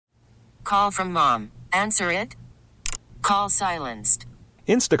Call from mom. Answer it. Call silenced.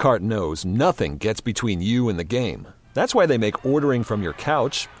 Instacart knows nothing gets between you and the game. That's why they make ordering from your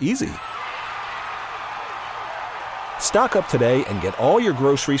couch easy. Stock up today and get all your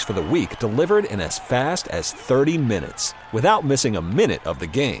groceries for the week delivered in as fast as 30 minutes without missing a minute of the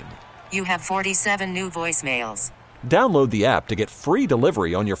game. You have 47 new voicemails. Download the app to get free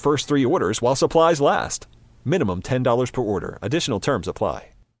delivery on your first 3 orders while supplies last. Minimum $10 per order. Additional terms apply.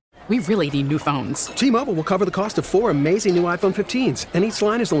 We really need new phones. T-Mobile will cover the cost of 4 amazing new iPhone 15s, and each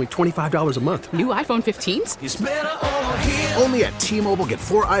line is only $25 a month. New iPhone 15s? It's better over here. Only at T-Mobile, get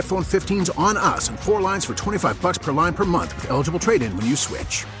 4 iPhone 15s on us and 4 lines for $25 per line per month with eligible trade-in when you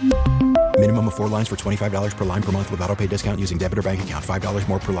switch. Minimum of 4 lines for $25 per line per month with autopay discount using debit or bank account. $5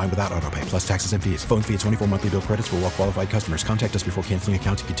 more per line without autopay, plus taxes and fees. Phone fee at 24 monthly bill credits for well-qualified customers. Contact us before canceling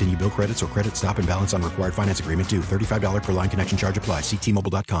account to continue bill credits or credit stop and balance on required finance agreement due. $35 per line connection charge applies. See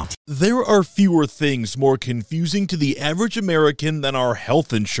T-Mobile.com. There are fewer things more confusing to the average American than our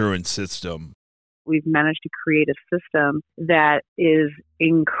health insurance system. We've managed to create a system that is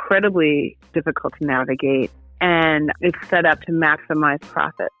incredibly difficult to navigate, and it's set up to maximize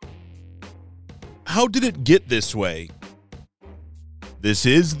profit. How did it get this way? This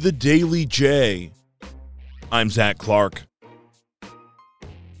is the Daily J. I'm Zach Clark.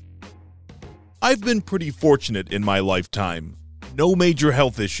 I've been pretty fortunate in my lifetime. No major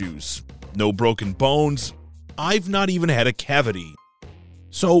health issues, no broken bones. I've not even had a cavity.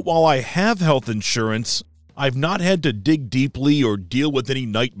 So while I have health insurance, I've not had to dig deeply or deal with any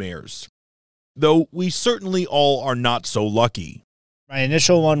nightmares. Though we certainly all are not so lucky. My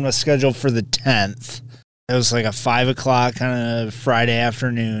initial one was scheduled for the 10th. It was like a 5 o'clock kind of Friday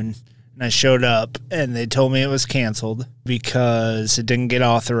afternoon. And I showed up and they told me it was canceled because it didn't get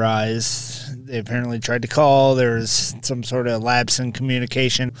authorized. They apparently tried to call. There was some sort of lapse in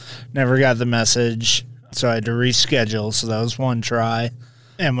communication. Never got the message. So I had to reschedule. So that was one try.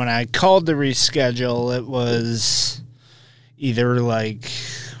 And when I called to reschedule, it was either like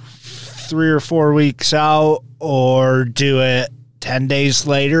 3 or 4 weeks out or do it 10 days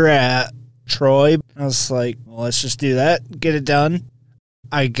later at Troy. I was like, well, let's just do that. Get it done.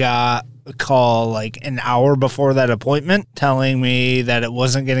 I got a call like an hour before that appointment telling me that it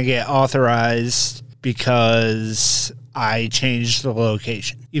wasn't going to get authorized because I changed the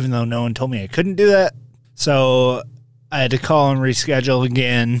location, even though no one told me I couldn't do that. So I had to call and reschedule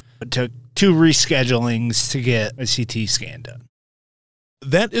again. It took 2 reschedulings to get a CT scan done.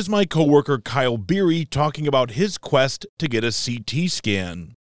 That is my coworker Kyle Beery talking about his quest to get a CT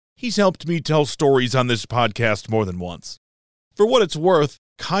scan. He's helped me tell stories on this podcast more than once. For what it's worth,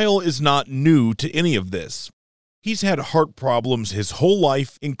 Kyle is not new to any of this. He's had heart problems his whole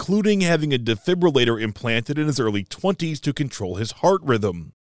life, including having a defibrillator implanted in his early 20s to control his heart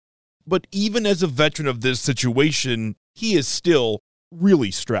rhythm. But even as a veteran of this situation, he is still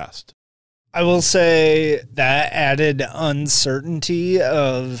really stressed. I will say that added uncertainty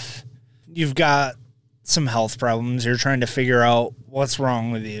of you've got some health problems. You're trying to figure out what's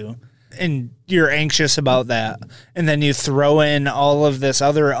wrong with you. And you're anxious about that. And then you throw in all of this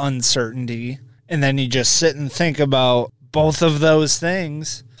other uncertainty. And then you just sit and think about both of those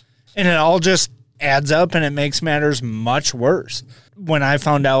things. And it all just adds up and it makes matters much worse. When I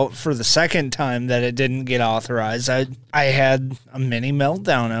found out for the second time that it didn't get authorized, I had a mini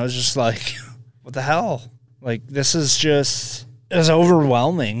meltdown. I was just like, what the hell? Like, this is just, it was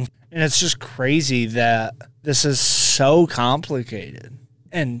overwhelming. And it's just crazy that this is so complicated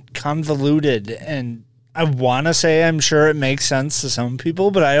and convoluted. And I want to say I'm sure it makes sense to some people,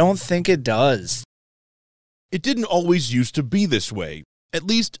 but I don't think it does. It didn't always used to be this way. At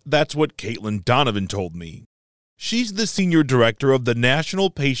least that's what Caitlin Donovan told me. She's the senior director of the National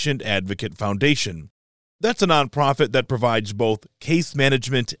Patient Advocate Foundation. That's a nonprofit that provides both case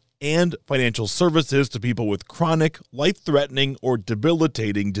management and financial services to people with chronic, life-threatening, or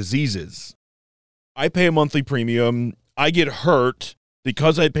debilitating diseases. I pay a monthly premium. I get hurt.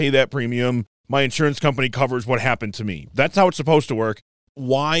 Because I pay that premium, my insurance company covers what happened to me. That's how it's supposed to work.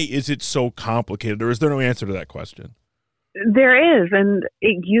 Why is it so complicated, or is there no answer to that question? There is, and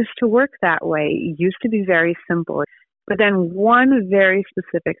it used to work that way. It used to be very simple. But then one very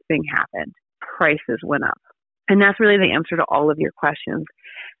specific thing happened. Prices went up. And that's really the answer to all of your questions.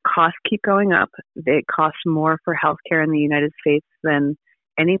 Costs keep going up. It costs more for healthcare in the United States than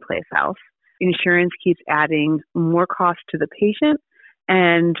any place else. Insurance keeps adding more cost to the patient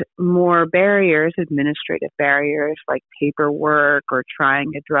and more barriers, administrative barriers like paperwork or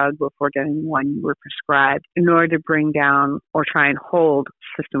trying a drug before getting one you were prescribed in order to bring down or try and hold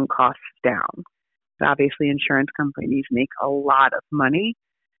system costs down. Obviously, insurance companies make a lot of money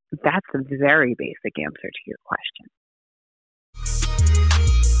That's a very basic answer to your question.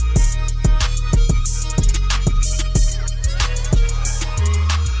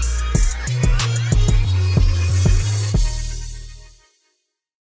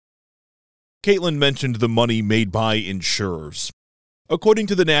 Caitlin mentioned the money made by insurers. According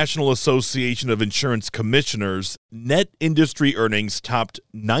to the National Association of Insurance Commissioners, net industry earnings topped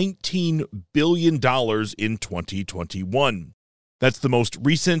 $19 billion in 2021. That's the most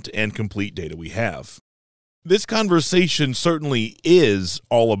recent and complete data we have. This conversation certainly is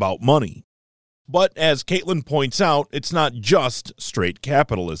all about money. But as Caitlin points out, it's not just straight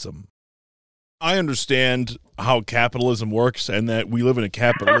capitalism. I understand how capitalism works and that we live in a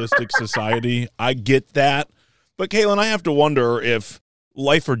capitalistic society. I get that. But Caitlin, I have to wonder if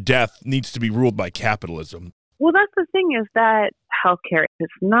life or death needs to be ruled by capitalism. Well, that's the thing, is that healthcare is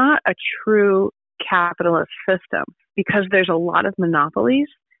not a true capitalist system because there's a lot of monopolies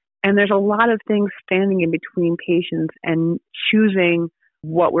and there's a lot of things standing in between patients and choosing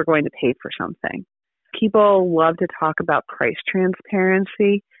what we're going to pay for something. People love to talk about price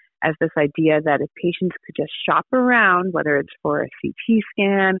transparency as this idea that if patients could just shop around, whether it's for a CT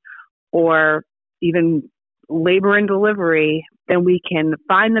scan or even labor and delivery, then we can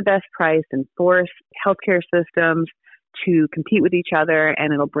find the best price and force healthcare systems to compete with each other,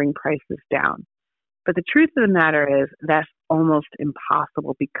 and it'll bring prices down. But the truth of the matter is that's almost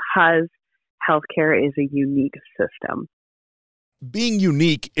impossible because healthcare is a unique system. Being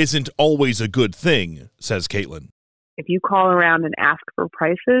unique isn't always a good thing, says Caitlin. If you call around and ask for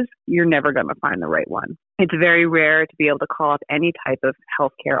prices, you're never going to find the right one. It's very rare to be able to call up any type of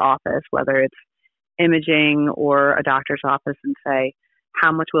healthcare office, whether it's imaging or a doctor's office, and say,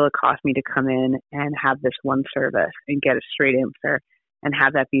 how much will it cost me to come in and have this one service and get a straight answer and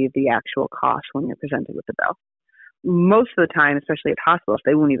have that be the actual cost when you're presented with the bill. Most of the time, especially at hospitals,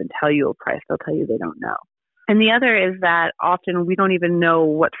 they won't even tell you a price. They'll tell you they don't know. And the other is that often we don't even know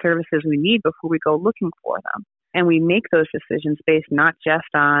what services we need before we go looking for them. And we make those decisions based not just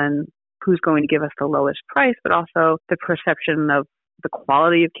on who's going to give us the lowest price, but also the perception of the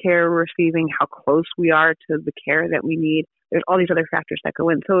quality of care we're receiving, how close we are to the care that we need. There's all these other factors that go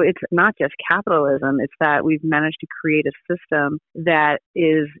in. So it's not just capitalism. It's that we've managed to create a system that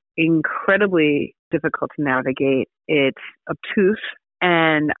is incredibly difficult to navigate. It's obtuse,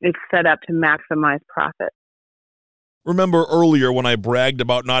 and it's set up to maximize profit. Remember earlier when I bragged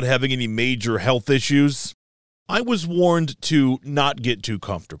about not having any major health issues? I was warned to not get too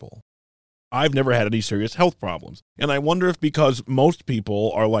comfortable. I've never had any serious health problems. And I wonder if because most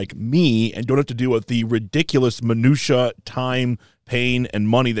people are like me and don't have to deal with the ridiculous minutia, time, pain, and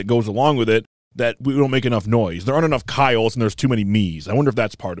money that goes along with it, that we don't make enough noise. There aren't enough Kyles and there's too many me's. I wonder if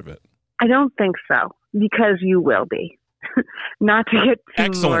that's part of it. I don't think so, because you will be. Not to get too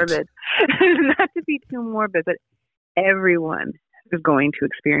Excellent. morbid. Not to be too morbid, but everyone is going to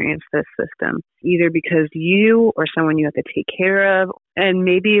experience this system, either because you or someone you have to take care of, and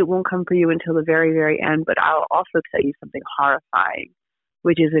maybe it won't come for you until the very, very end. But I'll also tell you something horrifying,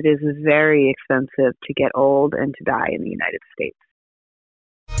 which is it is very expensive to get old and to die in the United States.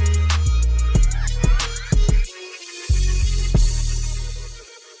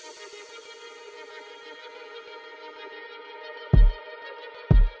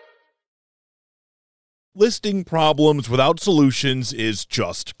 Listing problems without solutions is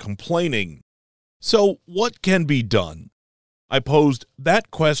just complaining. So what can be done? I posed that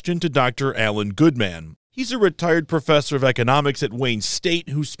question to Dr. Alan Goodman. He's a retired professor of economics at Wayne State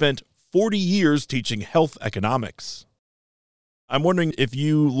who spent 40 years teaching health economics. I'm wondering if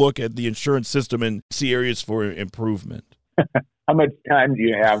you look at the insurance system and see areas for improvement. How much time do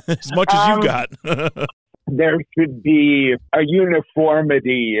you have? As much as you got. There should be a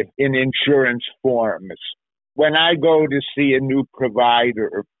uniformity in insurance forms. When I go to see a new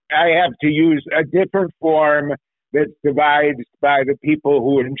provider, I have to use a different form that's devised by the people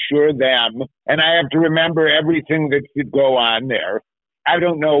who insure them, and I have to remember everything that should go on there. I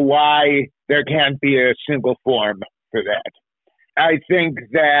don't know why there can't be a single form for that. I think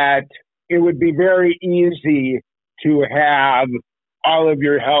that it would be very easy to have all of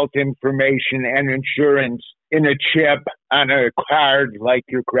your health information and insurance in a chip on a card like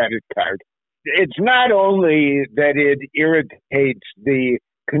your credit card. It's not only that it irritates the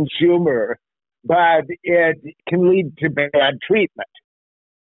consumer, but it can lead to bad treatment.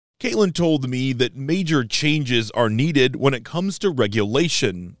 Caitlin told me that major changes are needed when it comes to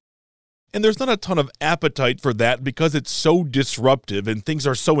regulation. And there's not a ton of appetite for that because it's so disruptive and things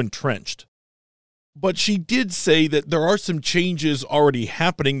are so entrenched. But she did say that there are some changes already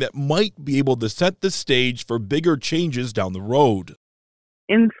happening that might be able to set the stage for bigger changes down the road.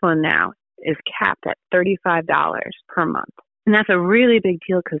 Insulin now is capped at $35 per month. And that's a really big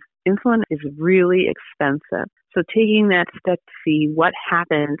deal because insulin is really expensive. So taking that step to see what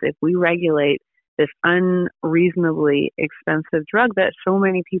happens if we regulate this unreasonably expensive drug that so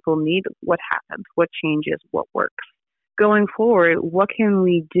many people need, what happens, what changes, what works. Going forward, what can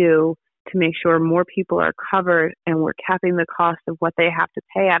we do to make sure more people are covered and we're capping the cost of what they have to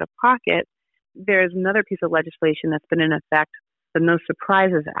pay out of pocket? There's another piece of legislation that's been in effect, the No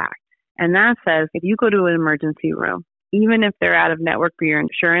Surprises Act. And that says if you go to an emergency room, even if they're out of network for your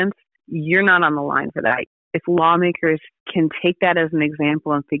insurance, you're not on the line for that. If lawmakers can take that as an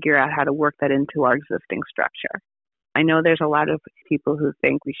example and figure out how to work that into our existing structure. I know there's a lot of people who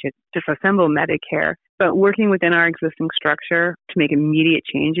think we should disassemble Medicare, but working within our existing structure to make immediate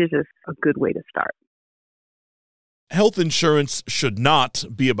changes is a good way to start. Health insurance should not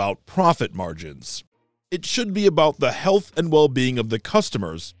be about profit margins. It should be about the health and well-being of the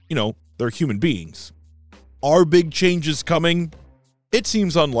customers. They're human beings. Are big changes coming? It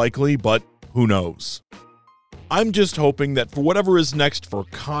seems unlikely, but who knows? I'm just hoping that for whatever is next for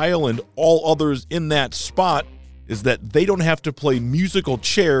Kyle and all others in that spot is that they don't have to play musical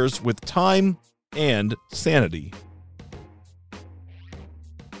chairs with time and sanity.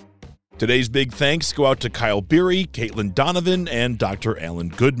 Today's big thanks go out to Kyle Beery, Caitlin Donovan, and Dr. Alan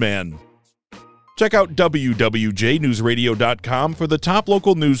Goodman. Check out WWJNewsRadio.com for the top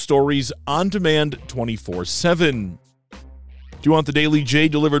local news stories on demand 24/7. Do you want the Daily J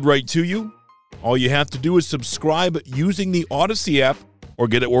delivered right to you? All you have to do is subscribe using the Odyssey app or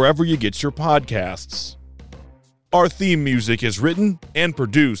get it wherever you get your podcasts. Our theme music is written and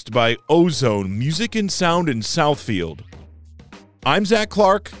produced by Ozone Music and Sound in Southfield. I'm Zach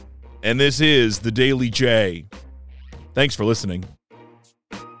Clark, and this is the Daily J. Thanks for listening.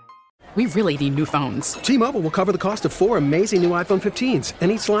 We really need new phones. T-Mobile will cover the cost of 4 amazing new iPhone 15s, and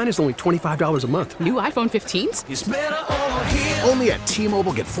each line is only $25 a month. New iPhone 15s? It's better over here. Only at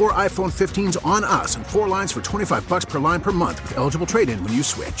T-Mobile, get 4 iPhone 15s on us and 4 lines for $25 per line per month with eligible trade-in when you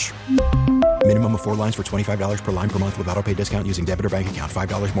switch. Minimum of 4 lines for $25 per line per month with autopay discount using debit or bank account.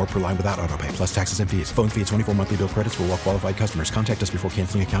 $5 more per line without autopay, plus taxes and fees. Phone fee at 24 monthly bill credits for well-qualified customers. Contact us before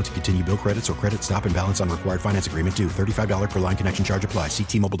canceling account to continue bill credits or credit stop and balance on required finance agreement due. $35 per line connection charge applies. See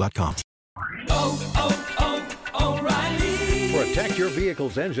T-Mobile.com. O'Reilly. Protect your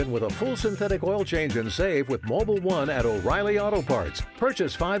vehicle's engine with a full synthetic oil change and save with Mobil 1 at O'Reilly Auto Parts.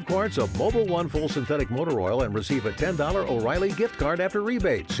 Purchase 5 quarts of Mobil 1 full synthetic motor oil and receive a $10 O'Reilly gift card after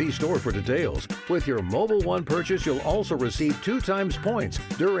rebate. See store for details. With your Mobil 1 purchase, you'll also receive 2 times points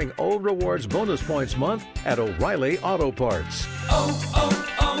during O Rewards Bonus Points Month at O'Reilly Auto Parts.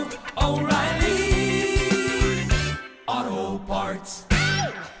 O'Reilly Auto Parts.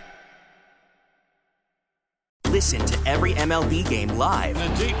 Listen to every MLB game live.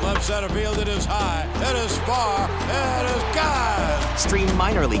 In the deep left center field, it is high, it is far, it is gone. Stream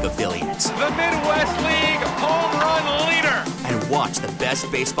minor league affiliates. The Midwest League home run leader. And watch the best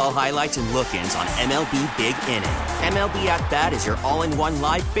baseball highlights and look-ins on MLB Big Inning. MLB At Bat is your all-in-one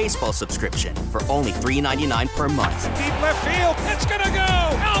live baseball subscription for only $3.99 per month. Deep left field, it's gonna go.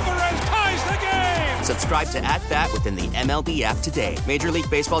 Alvarez ties the game. Subscribe to At Bat within the MLB app today. Major League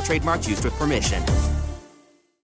Baseball trademarks used with permission.